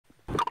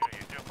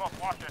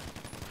Smoke, watch it.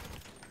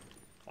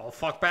 Oh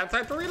fuck, bad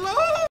time to reload!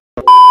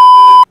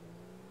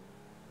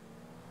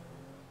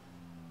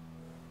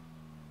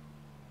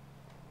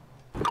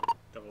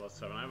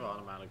 007, I have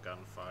automatic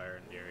gunfire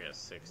in the area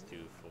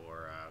 6-2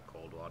 for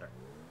Coldwater.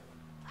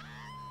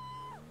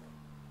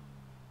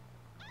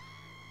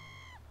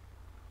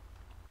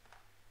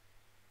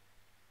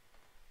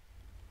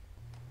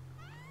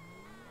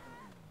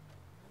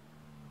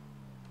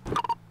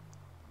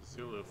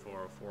 Zulu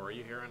 404, are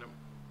you hearing him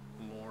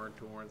more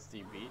towards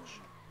the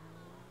beach?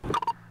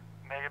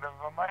 Negative,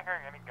 I'm not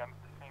hearing any guns,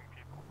 seeing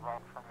people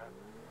run from it.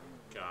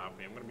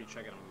 Copy, I'm gonna be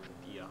checking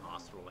the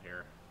hospital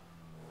here.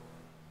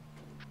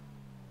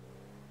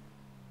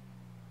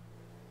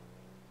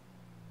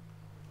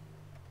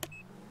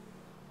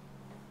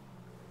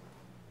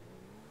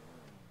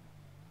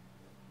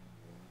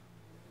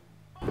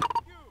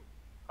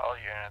 All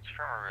units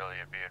from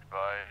Aurelia be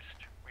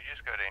advised. We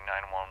just got a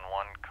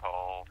 911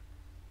 call.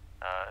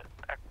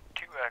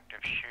 Two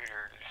active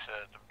shooters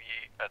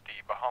at the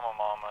Bahama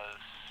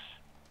Mamas,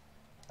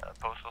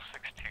 postal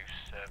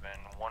 627.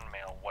 One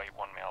male white,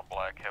 one male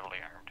black, heavily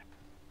armed.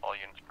 All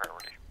units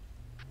priority.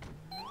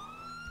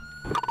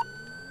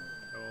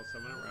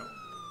 007 en route.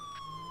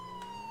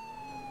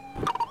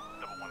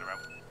 Double 1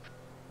 route.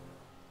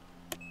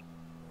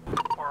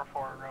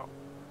 404 route.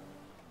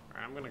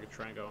 Alright, I'm gonna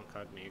try and go and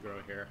cut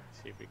Negro here.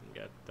 See if we can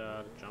get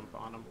the jump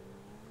on him.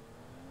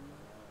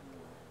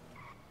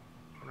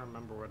 I don't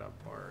remember where that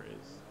bar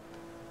is.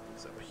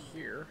 It's up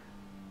here.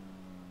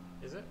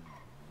 Is it?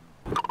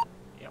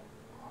 Yep.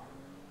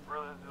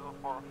 Really,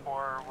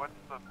 404, what's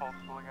the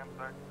postal again,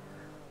 sir?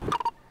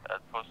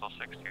 Postal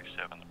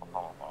 627, the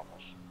Bahama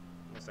Mamas.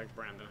 Looks like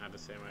Brandon had the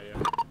same idea.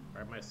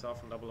 Alright,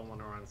 myself and 001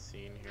 are on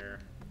scene here.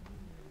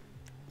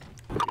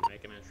 We'll be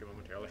making entry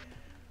momentarily.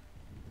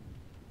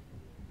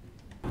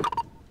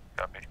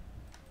 Copy.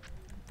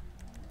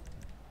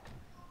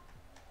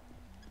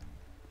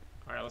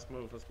 Alright, let's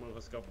move,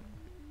 let's go.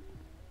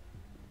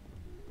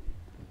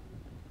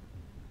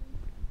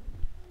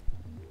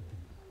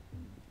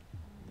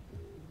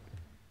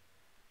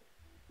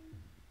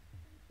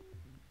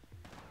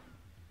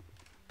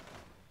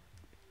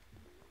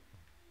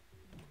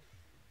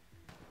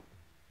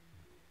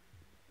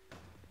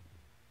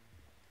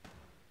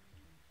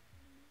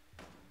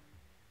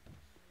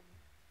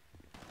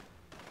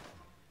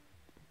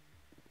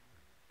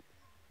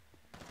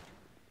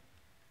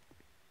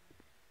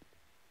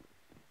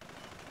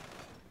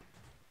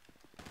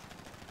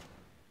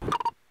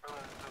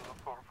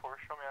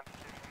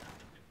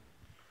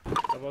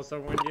 So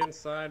we're on the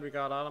inside, we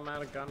got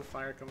automatic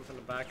gunfire coming from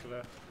the back of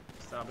the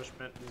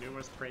establishment,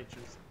 numerous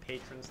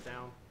patrons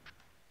down.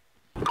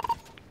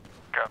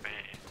 Copy.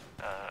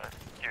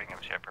 Giving him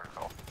Shepherd a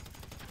call.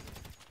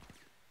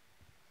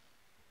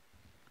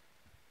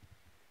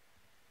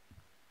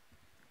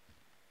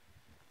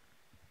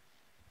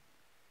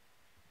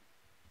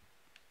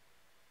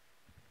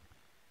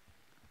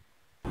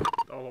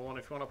 Oh, the one,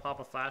 if you want to pop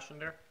a flash in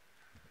there.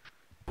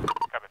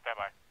 Copy, stand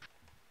by.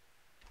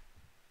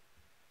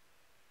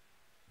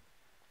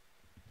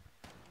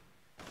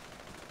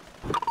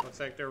 Looks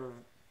like they're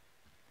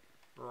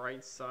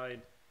right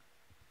side.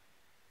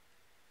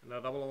 And the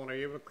 001, are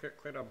you able to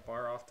clear that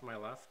bar off to my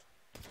left?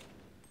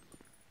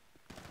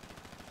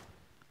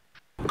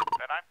 Stand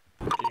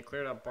on. Can you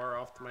clear that bar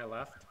off to my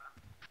left?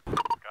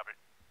 Copy.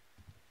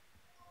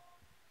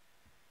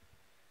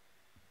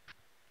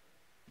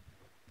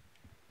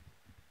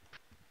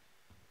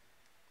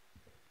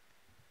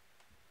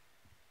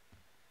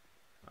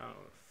 I don't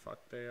know what the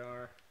fuck they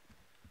are.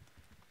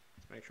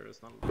 Let's make sure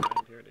there's nothing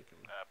behind here they can...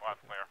 Block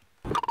clear.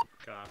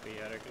 Copy,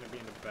 yeah, they're gonna be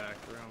in the back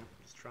room.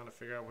 Just trying to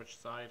figure out which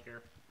side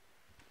here.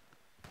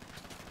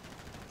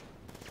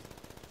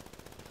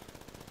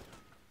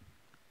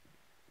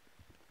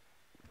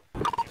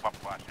 Keep up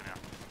flashing here.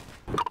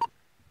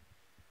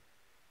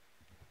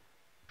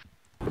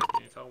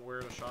 Can you tell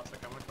where the shots are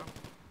coming from?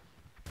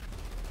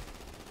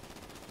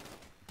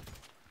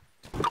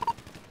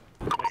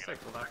 Looks like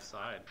the left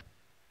side.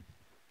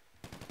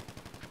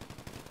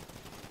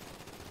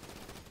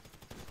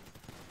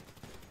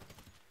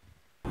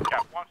 Yeah,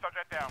 one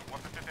subject down,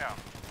 one subject down.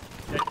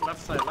 Yeah,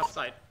 left side, left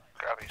side.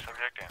 Copy.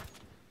 Subject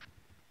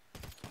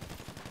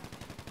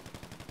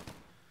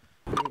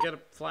in. You can get a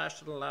flash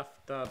to the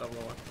left,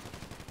 001.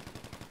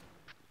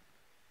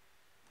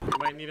 We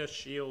might need a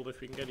shield if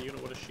we can get a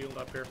unit with a shield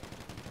up here.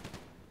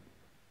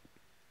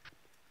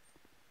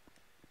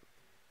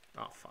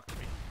 Oh, fuck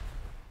me.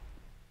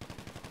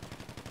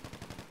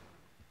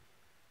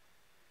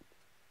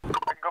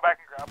 I can go back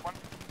and grab one.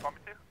 Want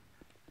me to?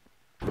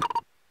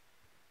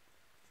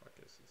 Fuck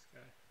is this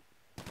guy?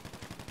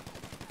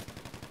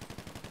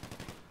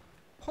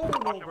 Oh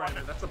no,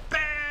 Brandon, that's a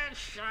bad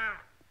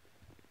shot!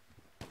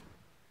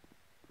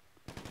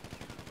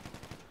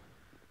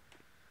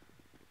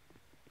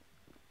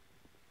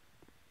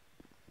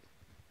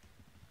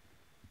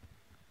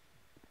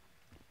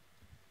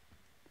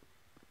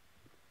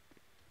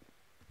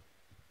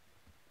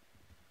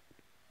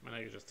 Man,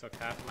 I just took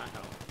half my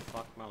health.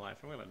 Fuck my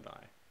life, I'm gonna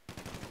die.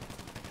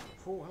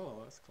 Oh,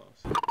 hello, that's close.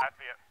 I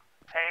see it.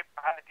 Hey,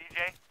 behind the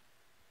DJ.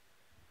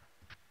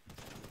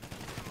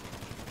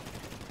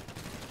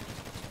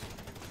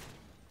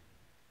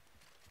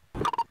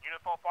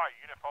 Unit full fire,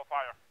 unit full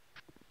fire.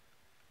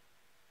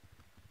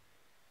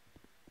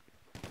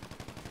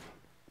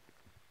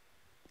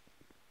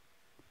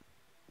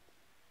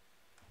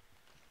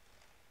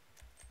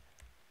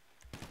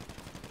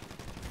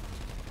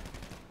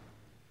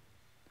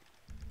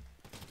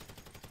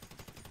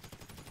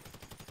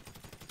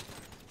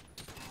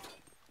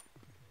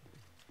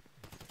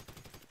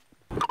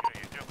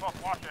 Unit full,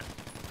 watch it.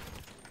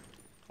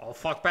 Oh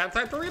fuck, bad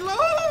time to reload!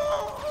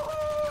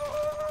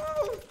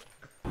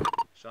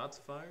 Shots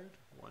fired,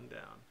 one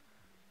down.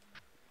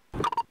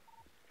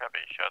 Copy,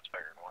 shots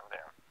fired, one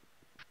down.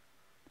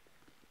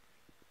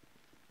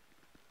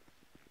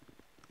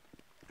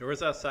 Where's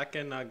that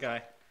second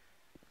guy?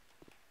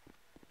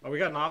 Oh, we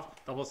got an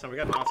we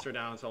got an officer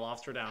down, so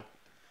officer down.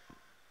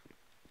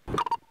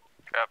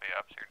 Copy,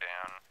 officer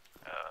down.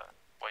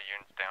 What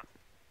unit's down?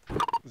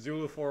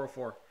 Zulu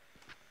 404.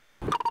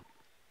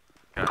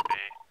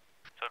 Copy.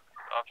 So,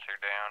 officer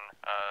down.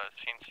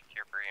 Scene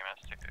secure for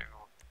EMS to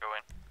go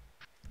in.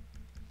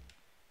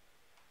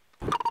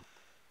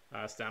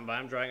 Stand by,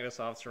 I'm dragging this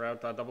officer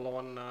out.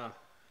 001, are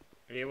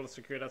you able to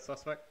secure that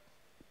suspect?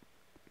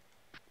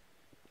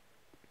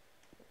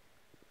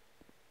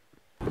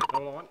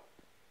 001?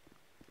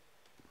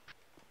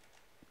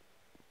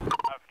 I'm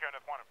securing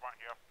this one in front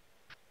here.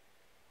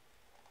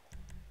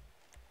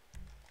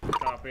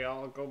 Copy,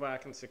 I'll go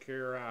back and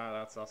secure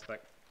that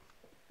suspect.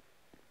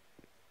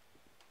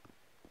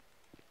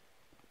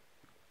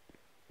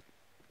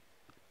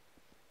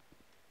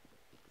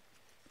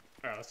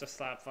 Alright, let's just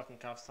slap fucking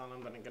cuffs on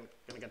him, then I'm gonna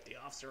get the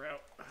officer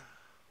out.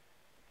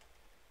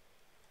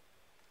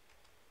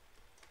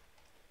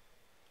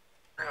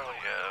 Really,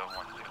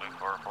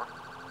 10404.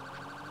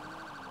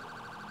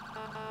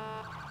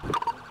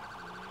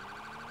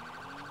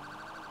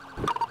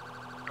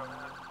 Go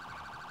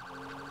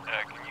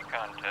ahead. Can you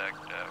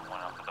contact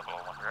 1 Alpha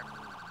 001 direct?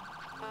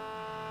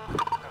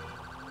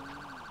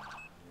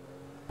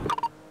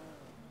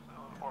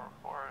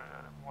 404,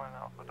 1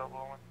 Alpha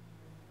 001.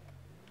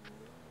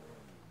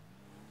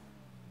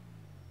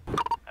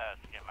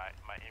 Get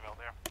my email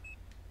there.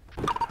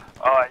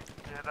 Oh, I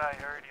did. I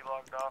already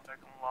logged off. I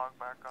can log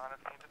back on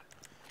if needed.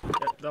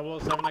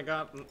 Yep, 007, I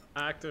got an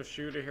active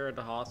shooter here at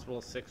the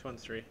hospital,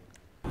 613.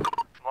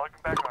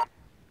 Logging back on.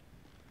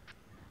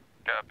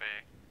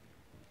 Copy.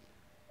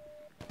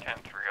 10-3,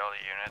 all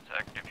the units,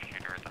 active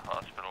shooter at the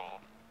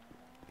hospital.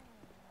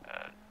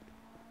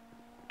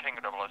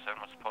 Tango 007,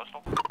 what's the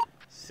postal?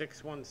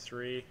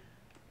 613.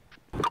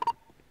 Copy,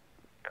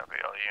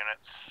 all the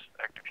units,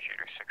 active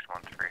shooter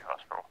 613,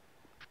 hospital.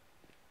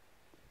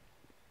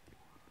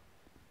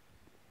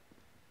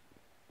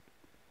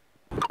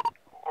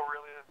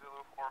 Aurelia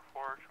Zulu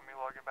 44, show me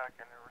logging back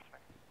in there with me.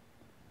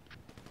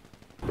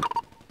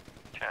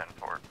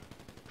 10-4.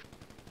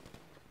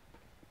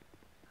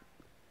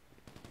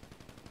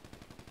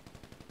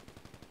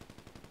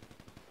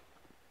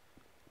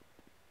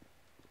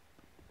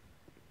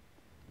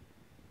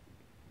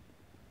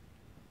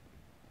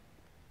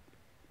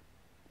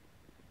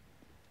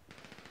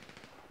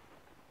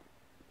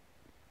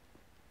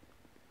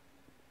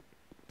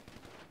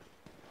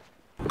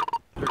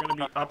 They're gonna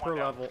be upper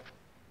level.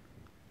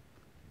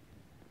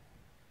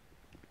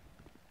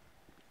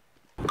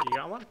 You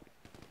got one?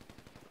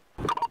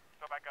 Oh,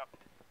 go back up.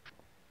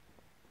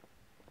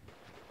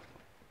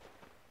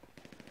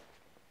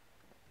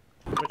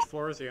 Which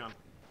floor is he on?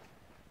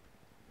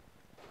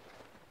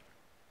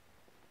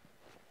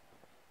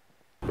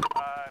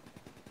 I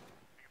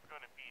think it's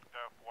going to beat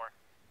 4.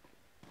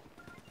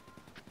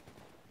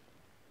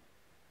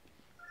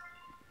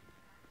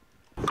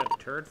 Is that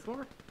the third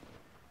floor?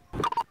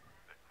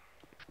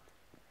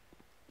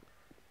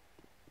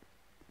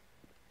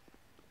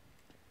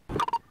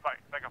 Sorry,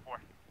 second 4.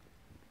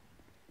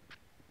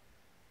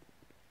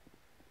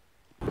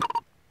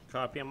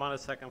 Copy, I'm on the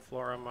second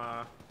floor, I'm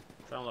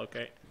trying to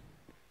locate.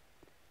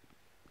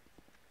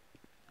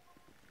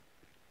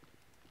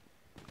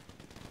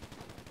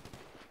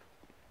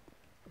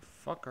 The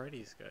fuck are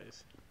these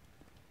guys?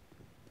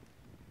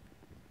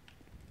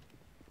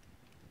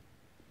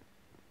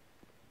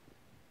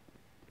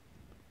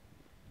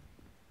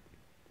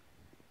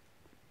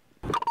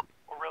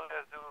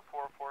 Aurelia Zulu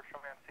 44, show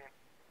me on scene.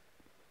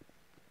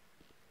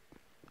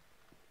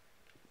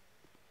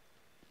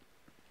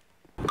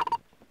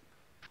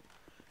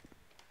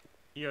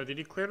 Yo, did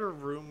you clear the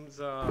rooms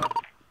on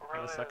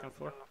the second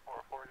floor? Zulu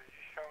 44, did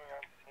you show me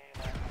on scene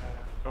at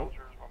the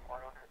Soldiers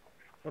Memorial here?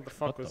 What the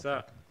fuck was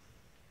that?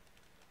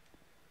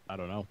 I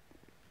don't know.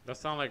 That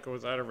sounded like it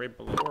was either right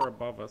below or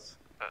above us.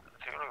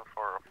 Zulu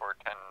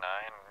 404-10-9,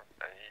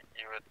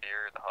 you at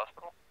the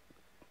hospital?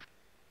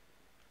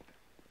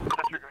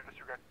 Disregard,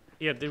 disregard.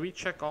 Yeah, did we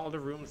check all the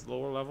rooms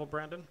lower level,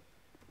 Brandon?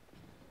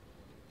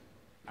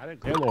 I didn't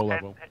clear low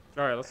level.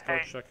 Alright, let's go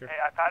Hey, check here. hey,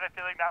 I've had a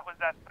feeling that was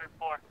that 3rd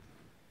floor.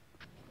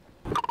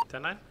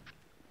 10-9?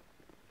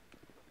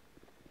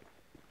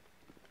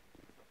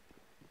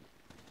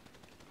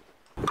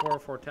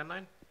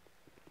 404-109.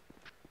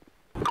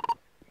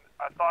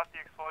 I thought the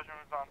explosion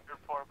was on 3rd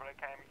floor, but I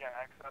can't even get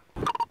access.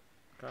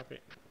 Copy.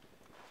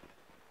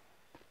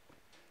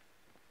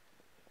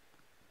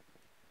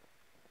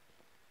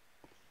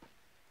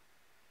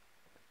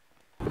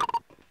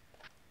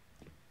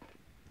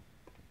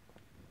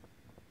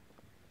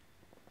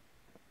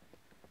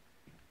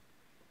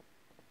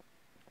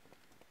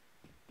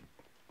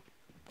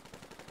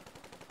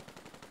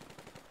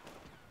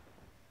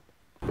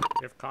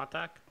 You have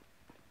contact?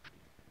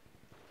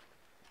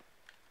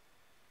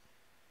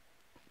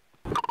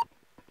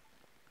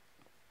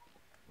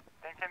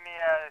 Think in the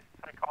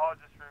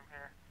psychologist room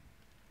here.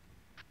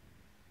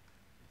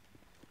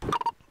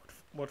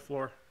 What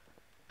floor?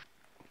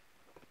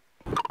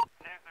 Seems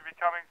to be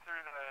coming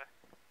through the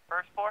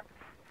 1st floor.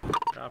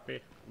 Copy.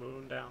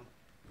 Moving down.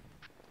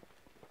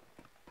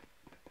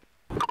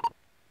 Yeah,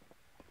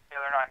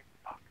 they're not.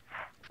 Fuck.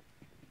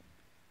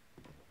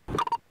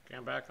 Okay,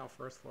 I'm back on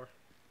 1st floor.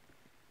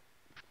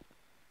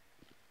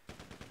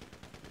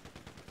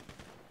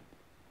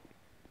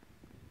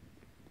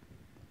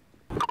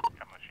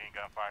 Got machine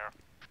gun fire.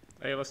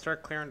 Hey, let's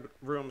start clearing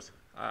rooms.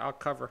 I'll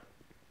cover.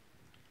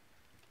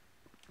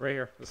 Right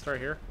here. Let's start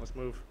here. Let's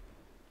move.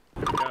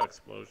 We got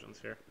explosions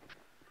here.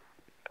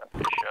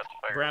 Copy, shots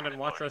fired. Brandon,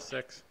 watch our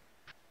 6.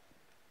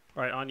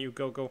 Alright, on you.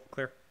 Go, go.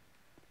 Clear.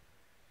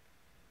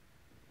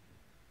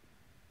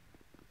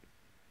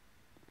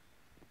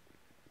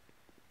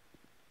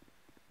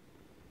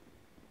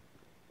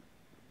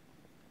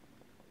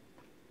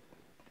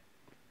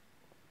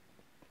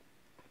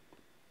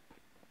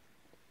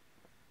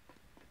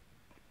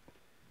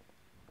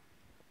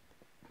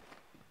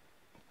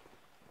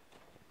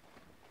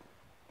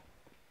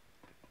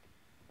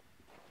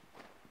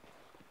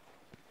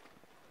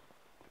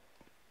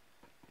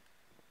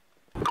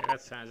 I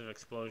got signs of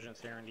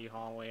explosions here in the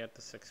hallway at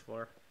the 6th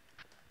floor.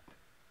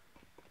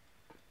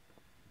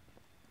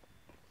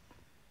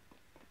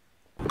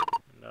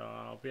 And,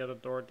 I'll be at the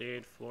door, the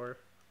 8th floor.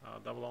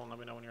 00, let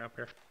me know when you're up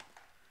here.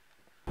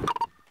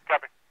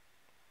 Copy.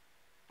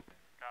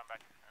 Going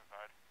back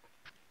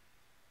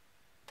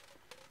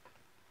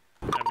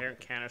inside. I'm hearing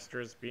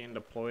canisters being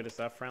deployed. Is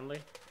that friendly?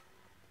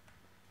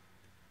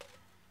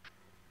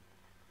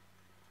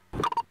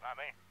 Not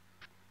me.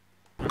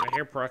 I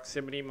hear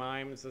proximity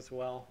mimes as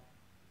well.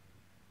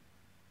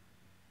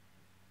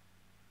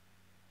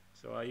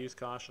 So I use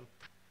caution.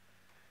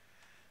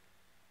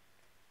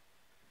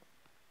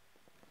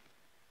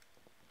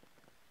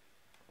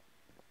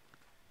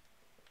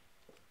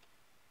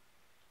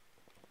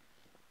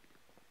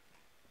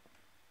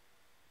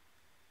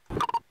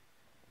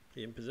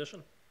 In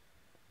position.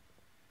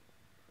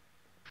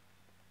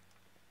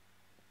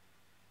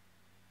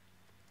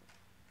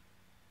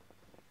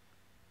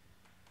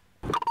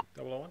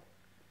 Double O1.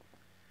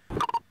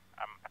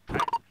 I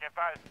can't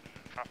find it.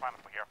 Trying to find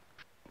it here.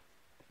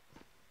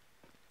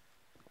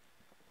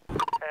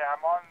 Hey,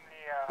 I'm on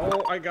the,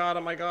 Oh, I got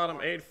him,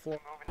 8th floor.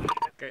 moving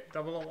shit. Okay,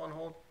 001,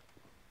 hold.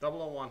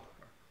 001.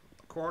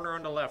 Corner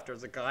on the left,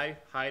 there's a guy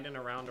hiding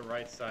around the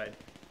right side.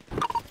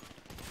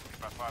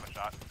 If I find a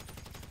shot.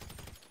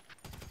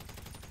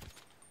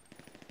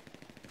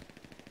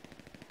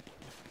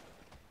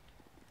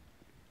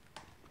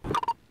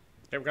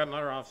 Okay, we've got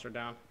another officer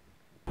down.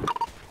 Copy,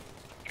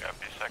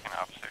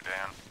 2nd officer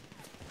down.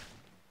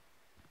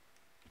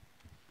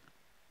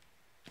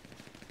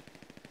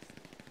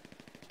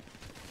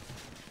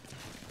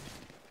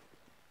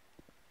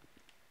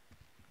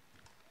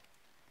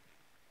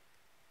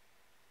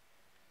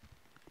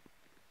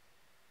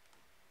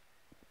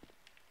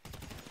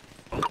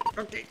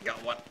 Okay,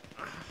 got one.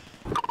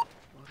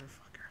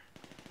 Motherfucker.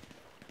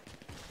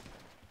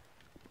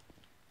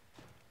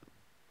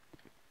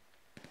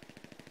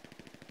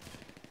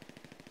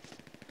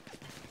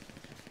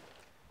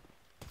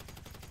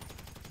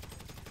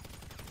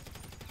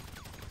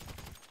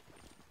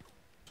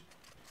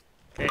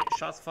 Okay,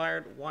 shots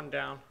fired, 1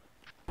 down.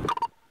 Copy,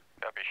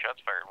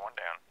 shots fired, 1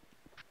 down.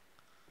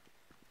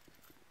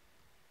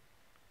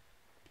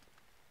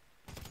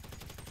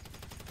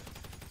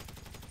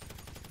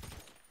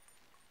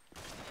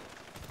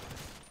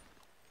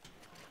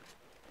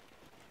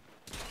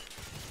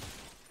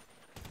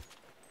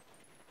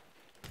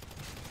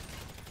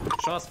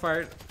 Shots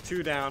fired,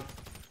 2 down.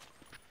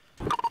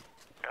 Copy,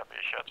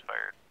 shots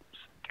fired.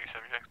 2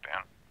 subjects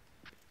down.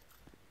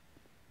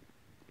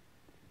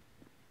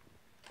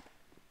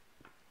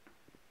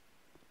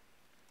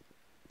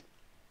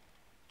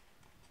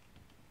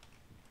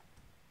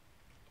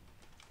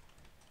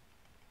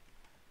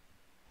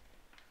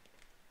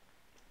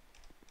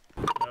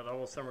 All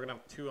of a sudden we're gonna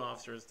have 2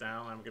 officers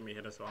down. I'm gonna be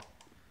hit as well.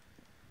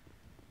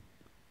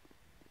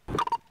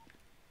 Copy,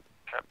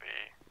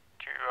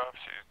 2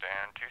 officers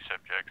down, 2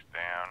 subjects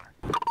down.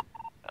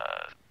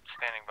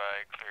 Standing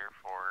by, clear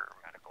for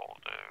medical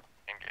to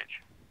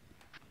engage.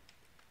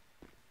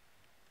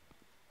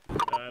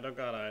 I don't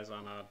got eyes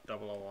on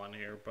 001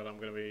 here, but I'm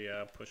gonna be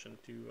pushing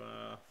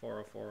to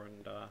 404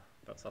 and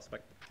that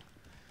suspect.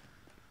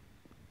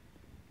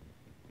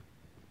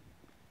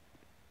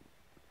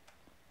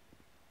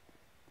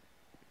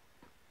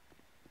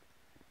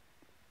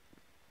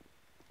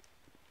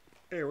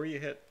 Hey, where you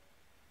hit?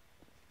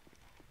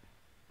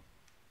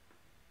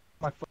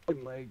 My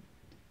fucking leg.